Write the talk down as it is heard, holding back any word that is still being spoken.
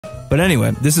But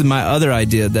anyway, this is my other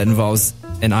idea that involves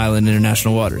an island in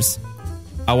international waters.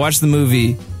 I watched the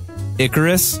movie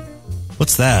Icarus.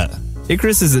 What's that?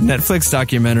 Icarus is a Netflix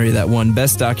documentary that won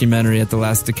Best Documentary at the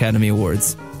last Academy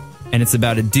Awards. And it's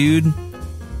about a dude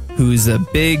who's a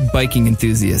big biking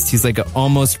enthusiast. He's like an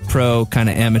almost pro kind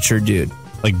of amateur dude.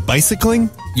 Like bicycling?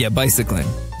 Yeah, bicycling.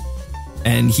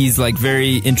 And he's like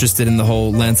very interested in the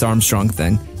whole Lance Armstrong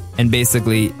thing. And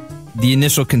basically, the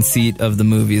initial conceit of the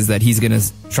movie is that he's going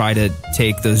to try to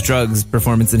take those drugs,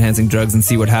 performance-enhancing drugs, and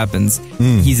see what happens.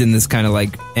 He's in this kind of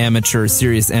like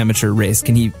serious amateur race.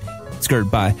 Can he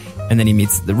skirt by? And then he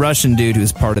meets the Russian dude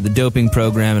who's part of the doping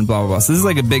program and blah, blah, blah. So this is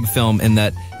like a big film in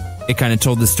that it kind of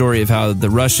told the story of how the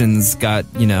Russians got,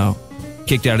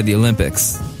 kicked out of the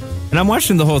Olympics. And I'm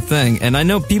watching the whole thing, and I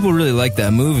know people really like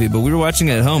that movie, but we were watching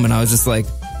it at home, and I was just like,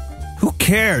 who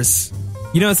cares?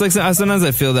 It's like sometimes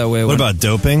I feel that way. What about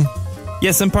doping?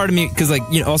 Yeah, some part of me, because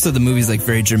also the movie's like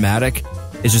very dramatic.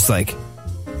 It's just like,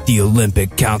 the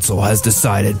Olympic Council has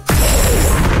decided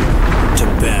to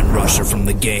ban Russia from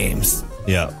the games.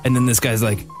 Yeah. And then this guy's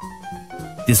like,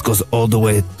 this goes all the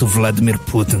way to Vladimir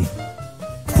Putin.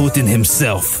 Putin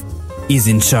himself is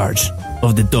in charge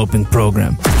of the doping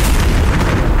program.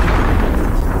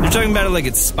 They're talking about it like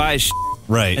it's spy shit.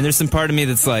 Right. And there's some part of me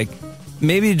that's like,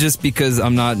 maybe just because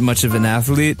I'm not much of an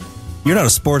athlete. You're not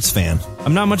a sports fan.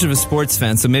 I'm not much of a sports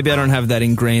fan, so maybe I don't have that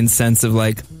ingrained sense of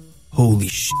like, holy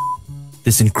shit,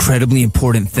 this incredibly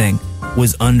important thing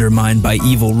was undermined by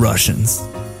evil Russians.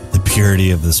 The purity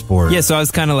of the sport. Yeah, so I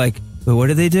was kind of like, but what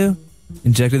did they do?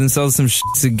 Injected themselves some shit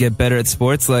to get better at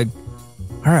sports? Like,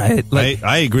 all right. Like,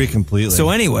 I agree completely. So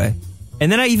anyway,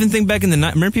 and then I even think back in the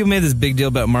night, remember people made this big deal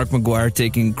about Mark McGuire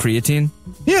taking creatine?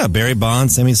 Yeah, Barry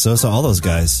Bonds, Sammy Sosa, all those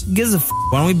guys. Gives a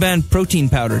why don't we ban protein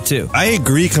powder too? I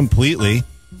agree completely.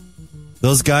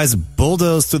 Those guys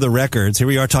bulldoze through the records. Here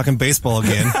we are talking baseball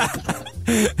again.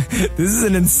 This is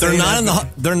an insane.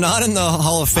 They're not in the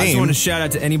Hall of Fame. I just want to shout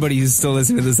out to anybody who's still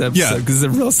listening to this episode because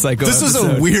it's a real psycho. This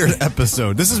episode. is a weird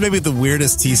episode. This is maybe the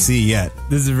weirdest TC yet.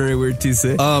 This is a very weird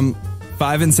TC.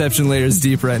 5 Inception layers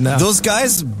deep right now. Those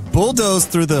guys bulldoze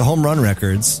through the home run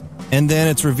records, and then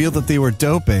it's revealed that they were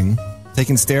doping,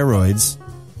 taking steroids,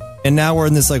 and now we're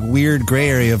in this like weird gray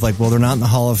area of like, well, they're not in the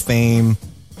Hall of Fame.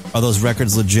 Are those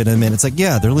records legitimate? It's like,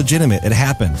 yeah, they're legitimate. It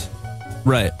happened.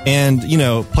 Right. And,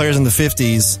 players in the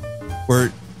 50s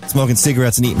were smoking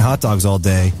cigarettes and eating hot dogs all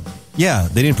day. Yeah,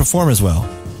 they didn't perform as well.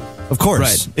 Of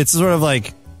course. Right. It's sort of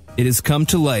like... It has come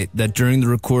to light that during the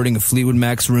recording of Fleetwood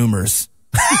Mac's Rumors,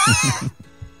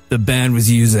 the band was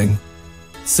using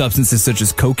substances such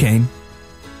as cocaine,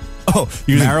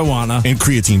 marijuana, and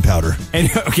creatine powder. And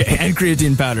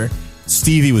creatine powder.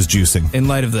 Stevie was juicing. In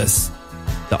light of this,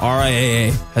 the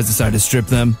RIAA has decided to strip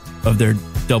them of their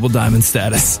double diamond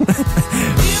status.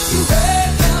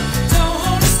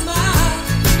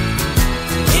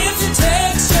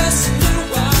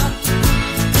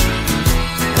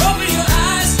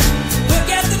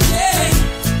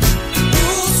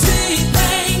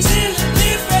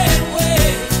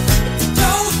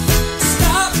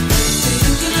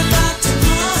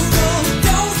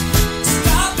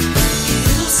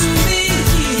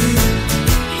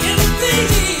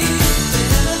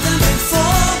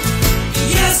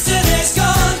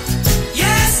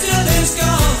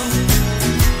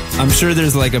 I'm sure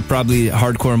there's like a probably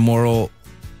hardcore moral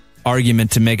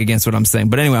argument to make against what I'm saying.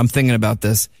 But anyway, I'm thinking about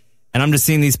this, and I'm just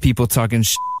seeing these people talking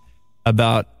shit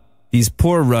about these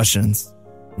poor Russians,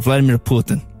 Vladimir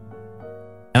Putin.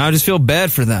 And I just feel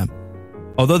bad for them.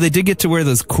 Although they did get to wear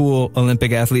those cool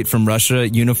Olympic athlete from Russia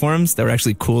uniforms that were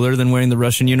actually cooler than wearing the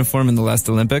Russian uniform in the last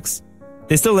Olympics,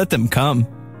 they still let them come.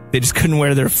 They just couldn't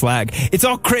wear their flag. It's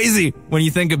all crazy when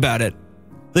you think about it.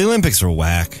 The Olympics are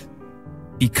whack.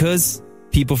 Because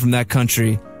people from that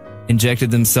country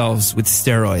injected themselves with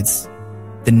steroids,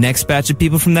 the next batch of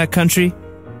people from that country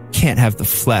can't have the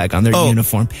flag on their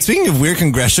uniform. Speaking of weird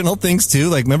congressional things too,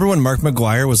 like remember when Mark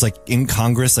McGuire was like in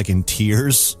Congress, like in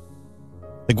tears,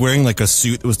 like wearing like a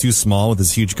suit that was too small with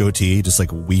his huge goatee, just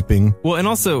like weeping. Well, and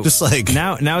also just like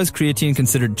now is creatine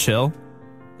considered chill?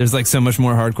 There's like so much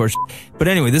more hardcore shit. But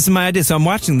anyway, this is my idea. So I'm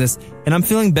watching this and I'm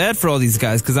feeling bad for all these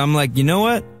guys because I'm like, you know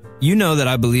what? You know that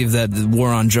I believe that the war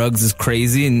on drugs is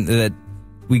crazy and that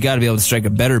we got to be able to strike a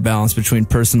better balance between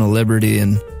personal liberty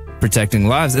and protecting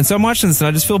lives. And so I'm watching this and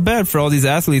I just feel bad for all these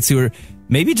athletes who are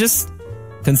maybe just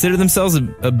consider themselves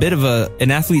a bit of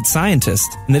an athlete scientist.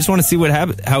 And they just want to see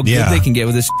how good they can get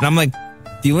with this. And I'm like,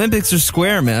 the Olympics are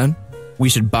square, man. We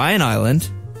should buy an island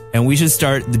and we should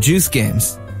start the juice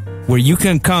games where you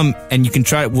can come and you can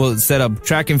we'll set up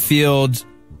track and field,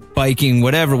 biking,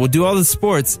 whatever. We'll do all the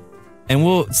sports. And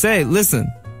we'll say,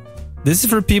 listen, This is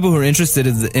for people who are interested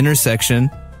in the intersection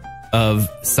of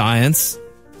science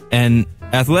and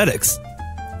athletics.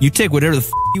 You take whatever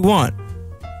the you want.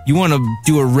 You want to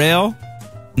do a rail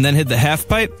and then hit the half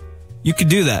pipe? You could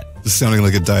do that. This is sounding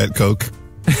like a Diet Coke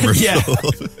commercial.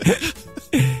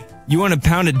 Yeah. You want to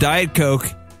pound a Diet Coke,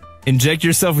 inject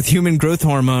yourself with human growth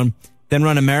hormone, then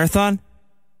run a marathon?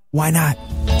 Why not?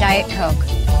 Diet Coke.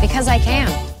 Because I can.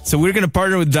 So we're going to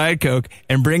partner with Diet Coke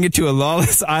and bring it to a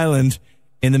lawless island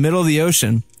in the middle of the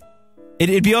ocean.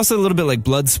 It'd be also a little bit like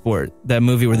Bloodsport, that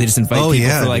movie where they just invite people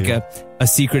for like a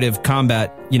secretive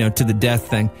combat, you know, to the death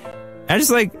thing. I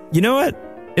just like, you know what?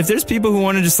 If there's people who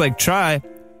want to just like try,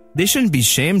 they shouldn't be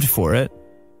shamed for it.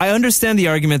 I understand the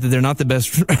argument that they're not the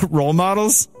best role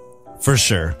models. For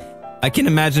sure. I can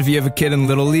imagine if you have a kid in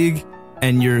Little League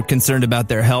and you're concerned about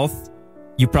their health,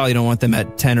 you probably don't want them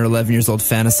at 10 or 11 years old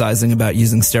fantasizing about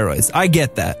using steroids. I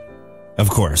get that. Of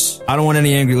course. I don't want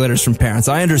any angry letters from parents.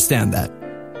 I understand that.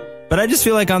 But I just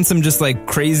feel like on some just like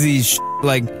crazy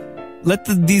like let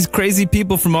these crazy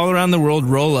people from all around the world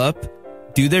roll up,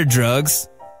 do their drugs,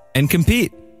 and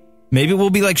compete. Maybe we'll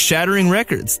be like shattering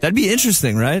records. That'd be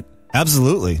interesting, right?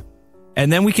 Absolutely.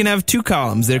 And then we can have two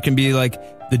columns. There can be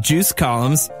like the juice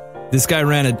columns. This guy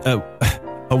ran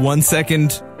a 1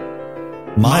 second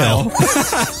mile.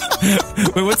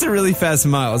 Wait, what's a really fast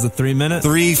mile? Is it 3 minutes?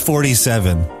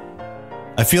 3:47.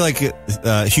 I feel like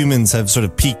humans have sort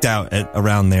of peaked out at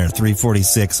around there,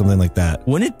 3:46, something like that.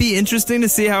 Wouldn't it be interesting to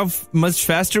see how much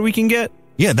faster we can get?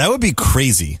 Yeah, that would be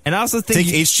crazy. And I also think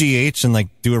take HGH and like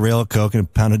do a rail of Coke and a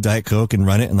pound of Diet Coke and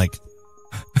run it in like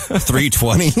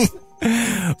 3:20.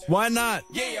 Why not?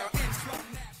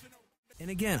 And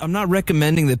again, I'm not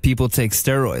recommending that people take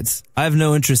steroids. I have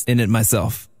no interest in it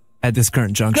myself at this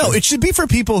current juncture. No, it should be for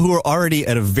people who are already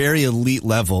at a very elite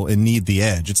level and need the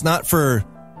edge. It's not for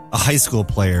a high school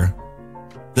player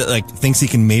that like thinks he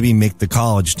can maybe make the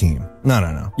college team.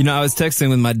 No. You know, I was texting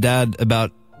with my dad I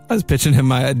was pitching him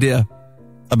my idea.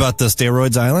 About the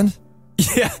steroids island?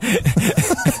 Yeah.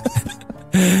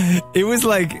 It was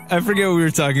like, I forget what we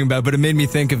were talking about, but it made me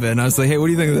think of it. And I was like, hey, what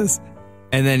do you think of this?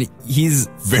 And then he's...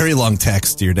 Very long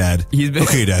text to your dad.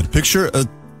 Okay, Dad, picture an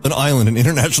island in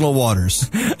international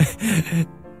waters.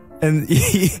 And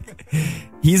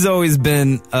he's always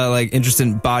been like interested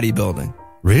in bodybuilding.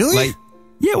 Really? Like,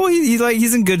 yeah, well,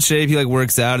 he's in good shape. He like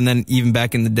works out, and then even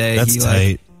back in the day, that's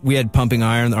tight. We had Pumping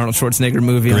Iron, the Arnold Schwarzenegger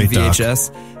movie Great on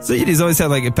VHS. Doc. So he's always had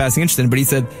like a passing interest in it. But he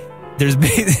said,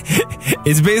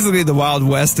 it's basically the Wild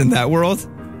West in that world.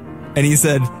 And he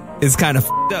said, it's kind of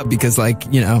f***ed up because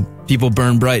like, you know, people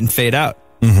burn bright and fade out.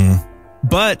 Mm-hmm.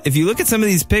 But if you look at some of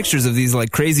these pictures of these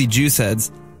like crazy juice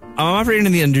heads, I'm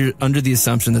operating under the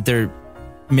assumption that they're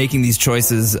making these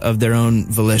choices of their own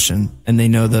volition and they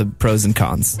know the pros and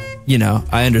cons. You know,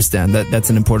 I understand that that's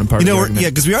an important part of the argument. Yeah,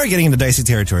 because we are getting into dicey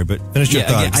territory, but finish your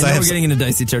thought. I know we're getting into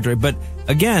dicey territory, but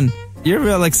again, you're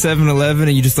ever at like 7-Eleven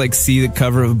and you just like see the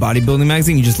cover of a bodybuilding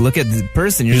magazine, you just look at the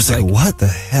person, you're just like, what the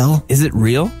hell? Is it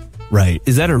real? Right.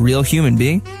 Is that a real human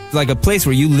being? It's like a place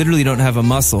where you literally don't have a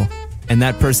muscle and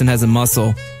that person has a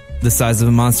muscle the size of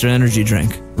a Monster Energy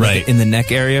drink. Right. Like in the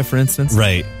neck area, for instance.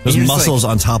 Right. There's muscles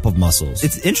on top of muscles.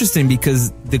 It's interesting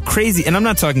because the crazy, and I'm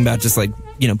not talking about just like,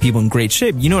 you know, people in great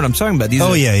shape. You know what I'm talking about. These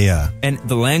yeah. And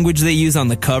the language they use on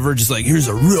the cover, just like, here's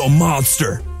a real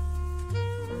monster.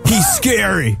 He's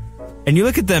scary. And you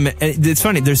look at them, and it's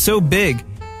funny, they're so big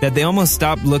that they almost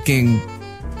stop looking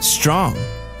strong.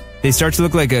 They start to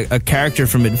look like a character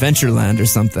from Adventureland or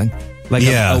something. Like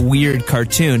a weird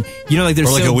cartoon. You know, like they're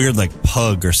like a weird like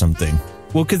pug or something.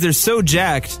 Well, because they're so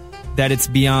jacked that it's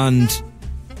beyond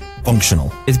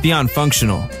functional. It's beyond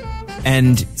functional.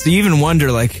 And so you even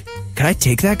wonder, like, could I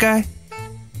take that guy?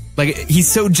 Like, he's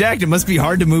so jacked, it must be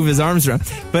hard to move his arms around.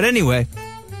 But anyway,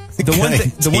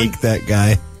 that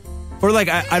guy. Or like,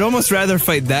 I'd almost rather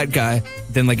fight that guy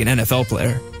than like an NFL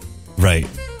player. Right.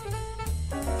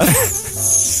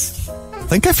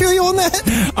 Think I feel you on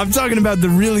that? I'm talking about the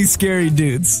really scary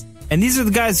dudes. And these are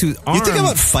the guys who are. You think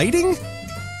about fighting?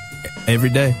 Every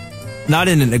day. Not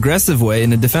in an aggressive way,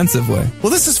 in a defensive way.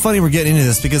 Well, this is funny we're getting into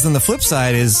this because then the flip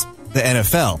side is the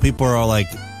NFL. People are all like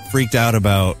freaked out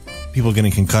about people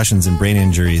getting concussions and brain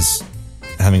injuries,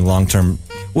 having long-term.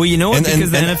 Well, you know what?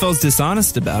 Because the NFL's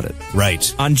dishonest about it.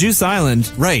 Right. On Juice Island,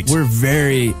 right, we're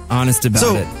very honest about it.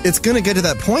 So it's going to get to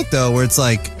that point, though, where it's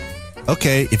like,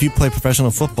 okay, if you play professional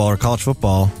football or college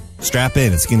football, strap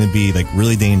in. It's going to be like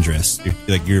really dangerous.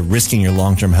 You're risking your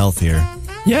long-term health here.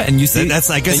 Yeah, and you see,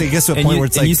 I guess to a point where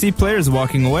it's like you see players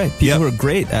walking away. People who are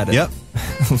great at it. Yep.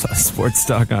 Sports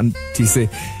talk on TC.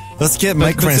 Let's get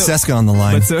Mike Francesca on the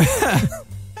line.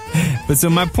 But so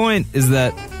my point is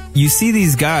that you see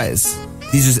these guys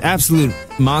these just absolute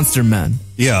monster men.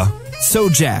 Yeah. So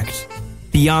jacked,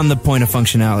 beyond the point of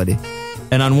functionality.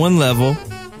 And on one level,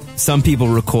 some people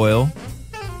recoil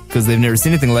because they've never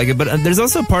seen anything like it. But there's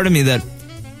also a part of me that,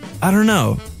 I don't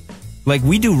know, like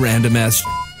we do random ass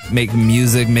making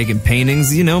music, making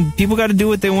paintings, you know, people got to do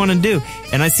what they want to do.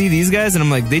 And I see these guys and I'm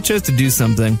like, they chose to do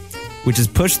something which is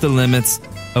push the limits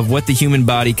of what the human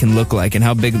body can look like and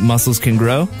how big muscles can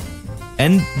grow.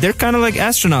 And they're kind of like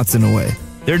astronauts in a way.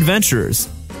 They're adventurers,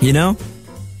 you know?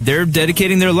 They're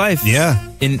dedicating their life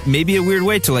in maybe a weird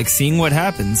way to like seeing what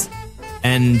happens.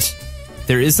 And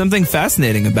there is something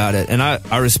fascinating about it. And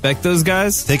I respect those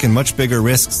guys. Taking much bigger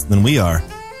risks than we are.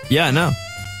 Yeah, I know.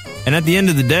 And at the end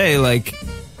of the day, like,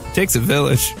 it takes a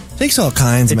village. Takes all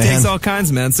kinds, man. It takes all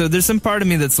kinds, man. So there's some part of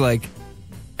me that's like,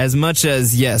 as much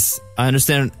as, yes, I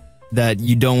understand that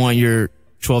you don't want your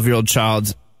 12-year-old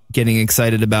child getting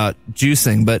excited about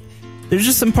juicing, but there's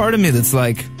just some part of me that's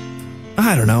like,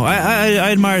 I don't know.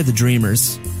 I admire the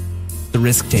dreamers, the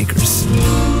risk takers.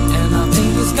 And I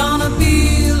think it's gonna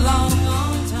be a long,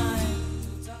 long time.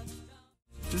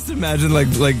 Just imagine like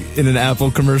in an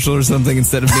Apple commercial or something,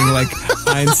 instead of being like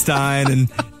Einstein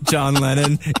and John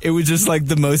Lennon, it was just like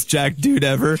the most jacked dude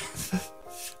ever.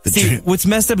 See, what's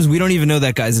messed up is we don't even know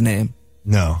that guy's name.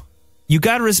 No. You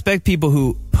gotta respect people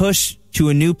who push to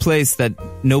a new place that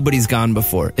nobody's gone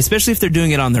before, especially if they're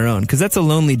doing it on their own, because that's a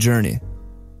lonely journey.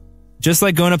 Just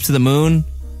like going up to the moon,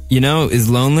 you know, is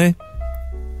lonely.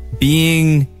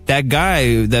 Being that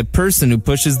guy, that person who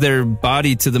pushes their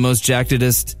body to the most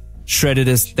jackedest,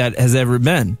 shreddedest that has ever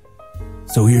been.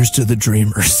 So here's to the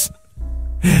dreamers.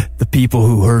 The people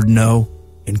who heard no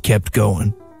and kept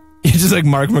going. You're just like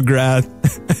Mark McGrath,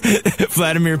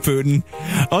 Vladimir Putin.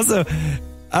 Also,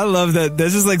 I love that.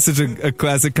 That's just like such a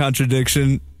classic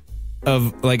contradiction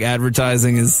of like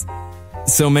advertising is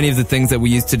so many of the things that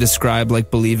we use to describe like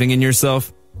believing in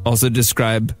yourself also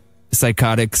describe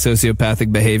psychotic,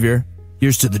 sociopathic behavior.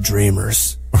 Here's to the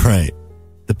dreamers. Right.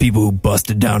 The people who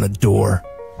busted down a door.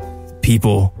 The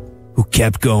people who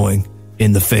kept going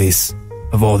in the face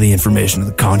of all the information to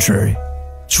the contrary.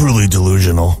 Truly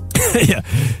delusional. Yeah.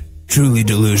 Truly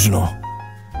delusional.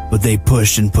 But they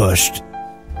pushed and pushed,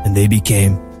 and they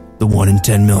became the 1 in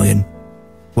 10 million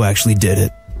who actually did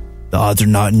it. The odds are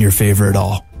not in your favor at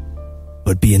all,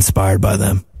 but be inspired by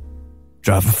them.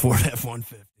 Drive a Ford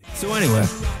F-150. So anyway,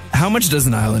 how much does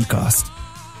an island cost?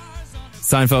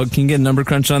 Seinfeld, can you get a number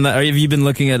crunch on that? Have you been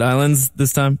looking at islands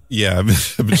this time? Yeah,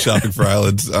 I've been shopping for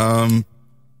islands.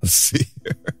 Let's see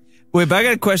here. Wait, but I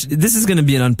got a question. This is going to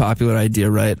be an unpopular idea,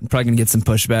 right? I'm probably going to get some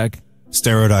pushback.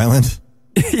 Steroid Island?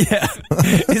 Yeah.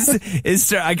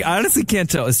 I honestly can't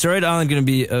tell. Is Steroid Island going to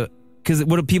be, because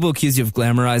what do people accuse you of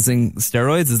glamorizing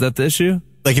steroids? Is that the issue?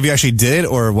 Like if you actually did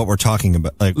or what we're talking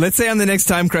about? Like, let's say on the next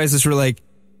Time Crisis, we're like,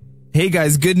 hey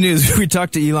guys, good news. We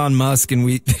talked to Elon Musk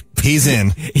and he's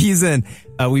in. He's in.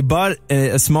 We bought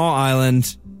a small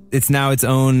island. It's now its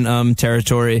own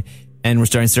territory and we're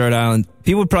starting Steroid Island.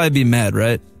 People would probably be mad,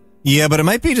 right? Yeah, but it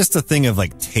might be just a thing of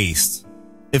like taste.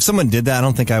 If someone did that, I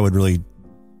don't think I would really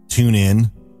tune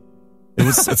in.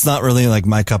 It's not really like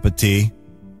my cup of tea.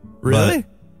 Really?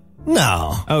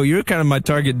 No. Oh, you're kind of my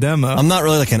target demo. I'm not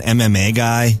really like an MMA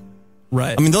guy.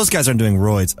 Right. I mean, those guys aren't doing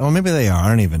roids. Oh, maybe they are. I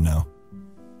don't even know.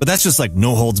 But that's just like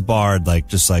no holds barred, like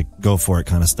just like go for it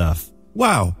kind of stuff.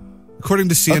 Wow. According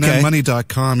to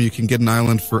CNNmoney.com, you can get an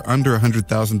island for under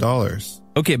 $100,000.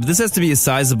 Okay, but this has to be a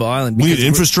sizable island. We need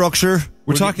infrastructure.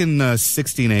 We're talking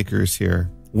 16 acres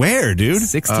here. Where, dude?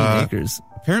 16 acres.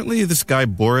 Apparently, this guy,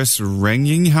 Boris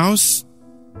Renginghaus,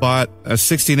 bought a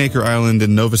 16-acre island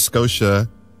in Nova Scotia,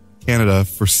 Canada,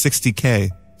 for $60K.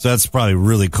 So that's probably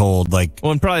really cold, like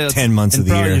and probably 10 months of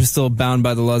the year. You're still bound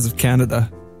by the laws of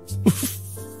Canada.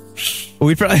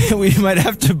 we might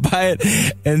have to buy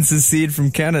it and secede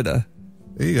from Canada.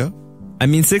 There you go. I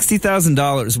mean,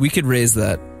 $60,000. We could raise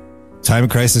that. Time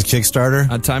Crisis Kickstarter?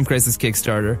 A Time Crisis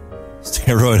Kickstarter.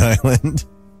 Steroid Island.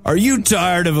 Are you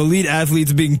tired of elite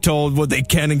athletes being told what they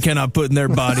can and cannot put in their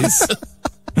bodies?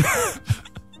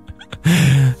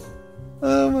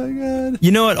 Oh my God.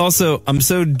 You know what? Also, I'm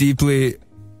so deeply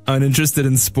uninterested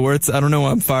in sports. I don't know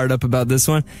why I'm fired up about this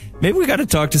one. Maybe we got to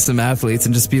talk to some athletes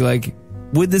and just be like,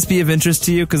 would this be of interest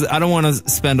to you? Because I don't want to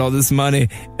spend all this money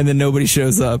and then nobody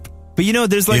shows up. But you know,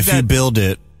 there's like if that. You build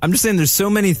it. I'm just saying there's so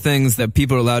many things that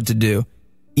people are allowed to do.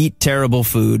 Eat terrible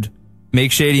food,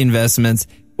 make shady investments,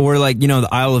 or like, you know,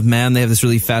 the Isle of Man, they have this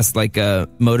really fast like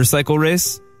motorcycle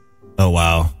race. Oh,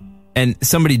 wow. And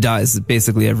somebody dies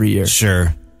basically every year. Sure.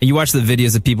 And you watch the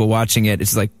videos of people watching it.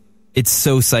 It's like, it's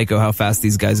so psycho how fast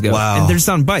these guys go. Wow. And they're just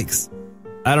on bikes.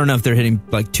 I don't know if they're hitting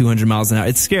like 200 miles an hour.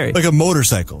 It's scary. Like a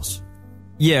motorcycles.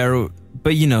 Yeah.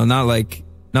 but not like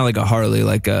a Harley,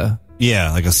 like a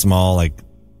like a small like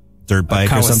dirt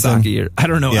bike or something. Or, I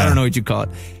don't know. Yeah. I don't know what you call it,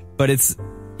 but it's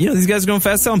these guys are going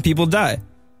fast and people die,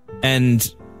 and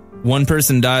one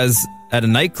person dies at a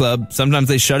nightclub. Sometimes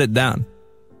they shut it down.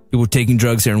 People were taking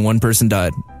drugs here and one person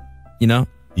died.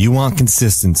 You want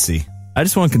consistency. I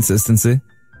just want consistency.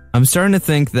 I'm starting to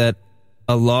think that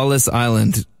a lawless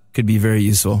island could be very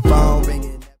useful.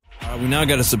 We now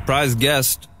got a surprise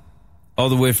guest all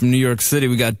the way from New York City.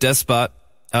 We got Despot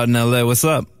out in LA. What's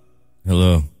up?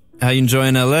 Hello. How you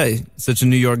enjoying LA? Such a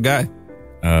New York guy.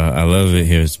 I love it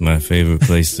here. It's my favorite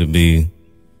place to be.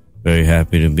 Very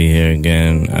happy to be here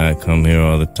again. I come here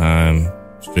all the time,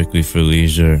 strictly for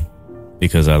leisure,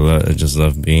 because I just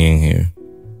love being here.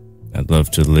 I'd love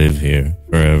to live here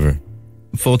forever.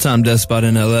 Full-time Despot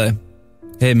in LA.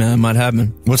 Hey man, might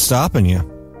happen. What's stopping you?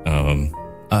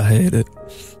 I hate it.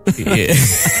 Yeah.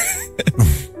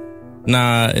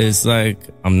 Nah, it's like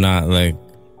I'm not like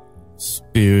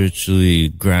spiritually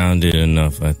grounded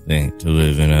enough, I think, to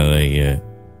live in LA yet.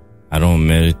 I don't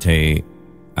meditate.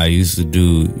 I used to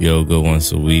do yoga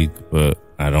once a week, but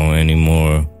I don't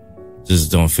anymore.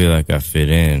 Just don't feel like I fit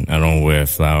in. I don't wear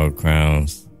flower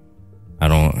crowns. I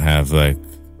don't have like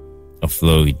a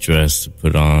flowy dress to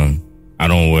put on. I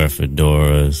don't wear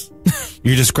fedoras.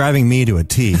 You're describing me to a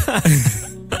T.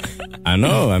 I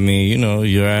know. I mean,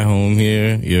 you're at home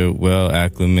here. You're well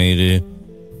acclimated.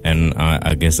 And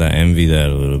I guess I envy that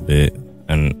a little bit.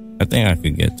 And I think I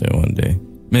could get there one day.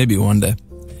 Maybe one day.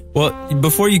 Well,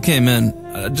 before you came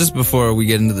in, just before we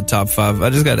get into the top 5, I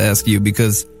just got to ask you,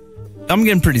 because I'm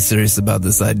getting pretty serious about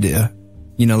this idea.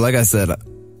 Like I said,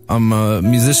 I'm a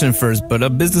musician first, but a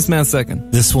businessman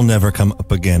second. This will never come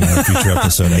up again in a future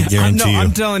episode, I guarantee you.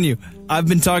 I'm telling you, I've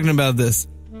been talking about this.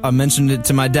 I mentioned it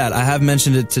to my dad. I have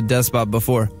mentioned it to Despot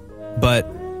before. But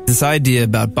this idea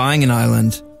about buying an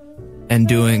island and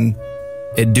doing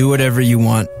a do whatever you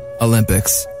want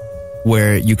Olympics,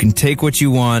 where you can take what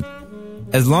you want,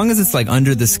 as long as it's like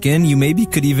under the skin, you maybe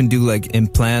could even do like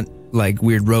implant like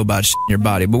weird robot shit in your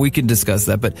body, but we could discuss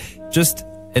that. But just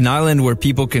an island where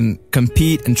people can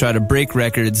compete and try to break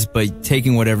records by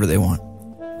taking whatever they want.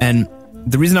 And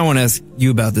the reason I want to ask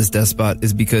you about this, Despot,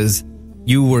 is because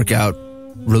you work out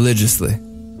religiously.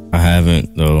 I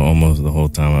haven't, though, almost the whole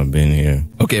time I've been here.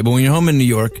 Okay, but when you're home in New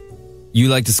York, you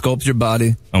like to sculpt your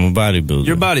body. I'm a bodybuilder.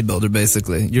 You're a bodybuilder,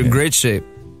 basically. You're in great shape.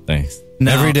 Thanks.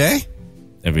 Now, Every day?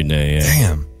 Every day, yeah.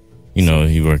 Damn.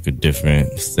 You work a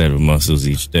different set of muscles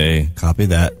each day. Copy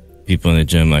that. People in the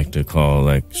gym like to call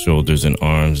like shoulders and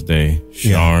arms day,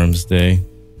 Yeah. Sharms day,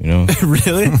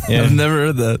 Really? Yeah. I've never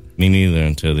heard that. Me neither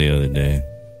until the other day.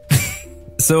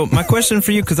 So my question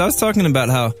for you, because I was talking about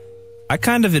how I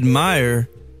kind of admire,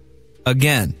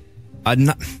 again,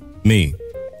 Me.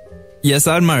 Yes,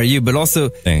 I admire you, but also,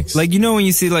 Thanks. like, when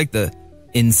you see like the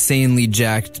insanely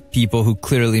jacked people who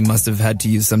clearly must have had to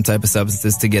use some type of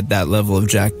substances to get that level of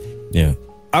jacked. Yeah.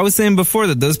 I was saying before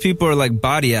that those people are like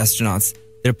body astronauts.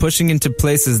 They're pushing into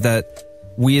places that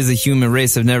we as a human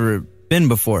race have never been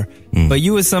before. But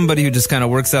you as somebody who just kind of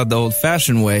works out the old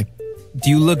fashioned way, do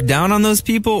you look down on those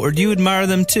people or do you admire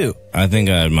them too? I think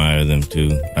I admire them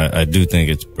too. I do think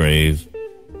it's brave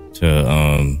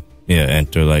to,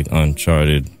 enter like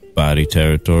uncharted body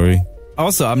territory.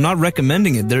 Also, I'm not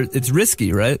recommending it. It's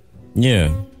risky, right?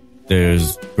 Yeah.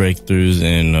 There's breakthroughs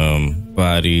in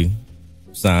body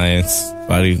science,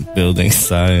 bodybuilding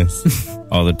science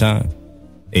all the time.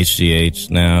 HGH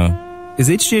now. Is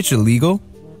HGH illegal?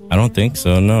 I don't think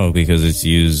so, no, because it's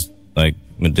used like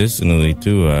medicinally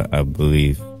too, I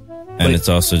believe. And it's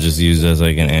also just used as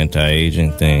like an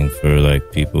anti-aging thing for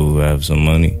like people who have some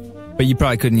money. But you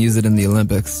probably couldn't use it in the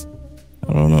Olympics.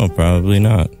 I don't know, probably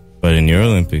not. But in your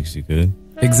Olympics, you could.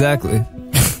 Exactly.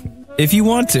 If you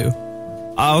want to.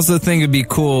 I also think it'd be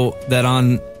cool that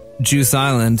on Juice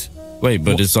Island. Wait,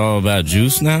 but it's all about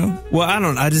juice now? Well,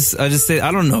 I just say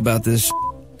I don't know about this.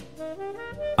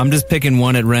 I'm just picking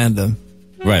one at random.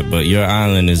 Right, but your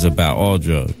island is about all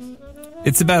drugs.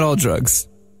 It's about all drugs.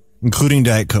 Including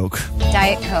Diet Coke.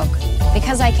 Diet Coke.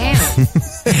 Because I can.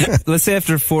 Let's say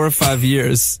after 4 or 5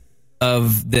 years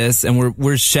of this, and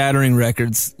we're shattering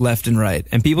records left and right,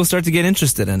 and people start to get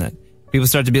interested in it. People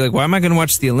start to be like, why am I going to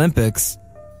watch the Olympics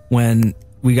when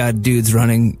we got dudes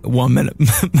running 1 minute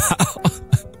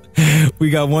mile? We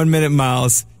got 1 minute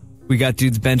miles. We got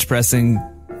dudes bench pressing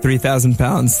 3,000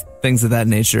 pounds, things of that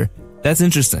nature. That's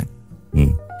interesting.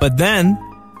 But then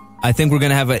I think we're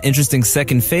going to have an interesting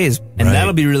second phase, and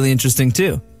that'll be really interesting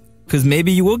too. Because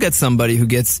maybe you will get somebody who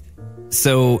gets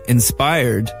so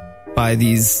inspired by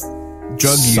these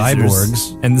drug users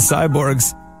Cyborgs. and the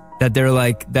cyborgs that they're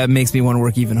like, that makes me want to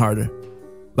work even harder.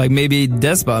 Like maybe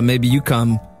Despot, maybe you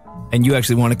come and you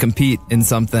actually want to compete in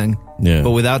something, Yeah.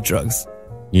 but without drugs.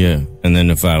 Yeah. And then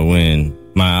if I win,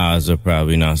 my odds are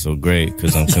probably not so great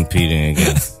because I'm competing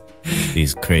against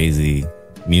these crazy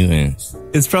mutants.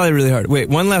 It's probably really hard. Wait,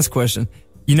 one last question.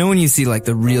 You know when you see like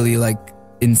the really like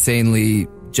insanely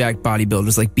jacked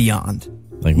bodybuilders, like beyond,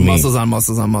 Like me. muscles on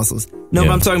muscles on muscles. No, Yeah.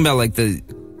 but I'm talking about like the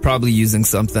probably using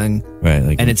something, Right.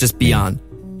 Like, and it's just beyond.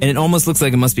 And it almost looks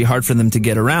like it must be hard for them to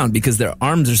get around because their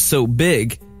arms are so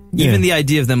big. Even the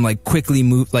idea of them like quickly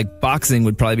move, like boxing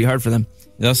would probably be hard for them.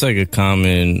 That's like a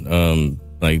common,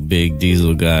 like big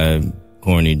diesel guy,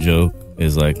 corny joke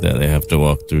is like that. They have to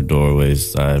walk through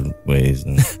doorways, sideways,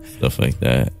 and stuff like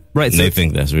that. Right. And So they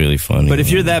think that's really funny. but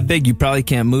if you're that big, you probably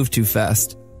can't move too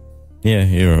fast.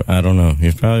 Yeah, I don't know.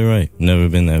 You're probably right. Never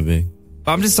been that big.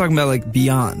 I'm just talking about like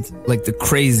beyond, like the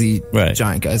crazy Right.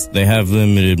 giant guys. They have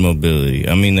limited mobility.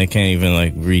 I mean, they can't even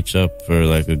like reach up for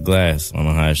like a glass on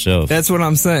a high shelf. That's what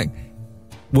I'm saying.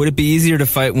 Would it be easier to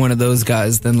fight one of those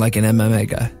guys than like an MMA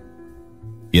guy?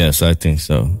 Yes, I think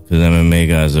so. Because MMA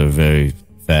guys are very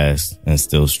fast and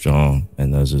still strong,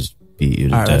 and they'll just beat you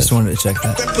to All right, death. I just wanted to check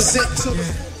that.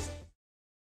 Represent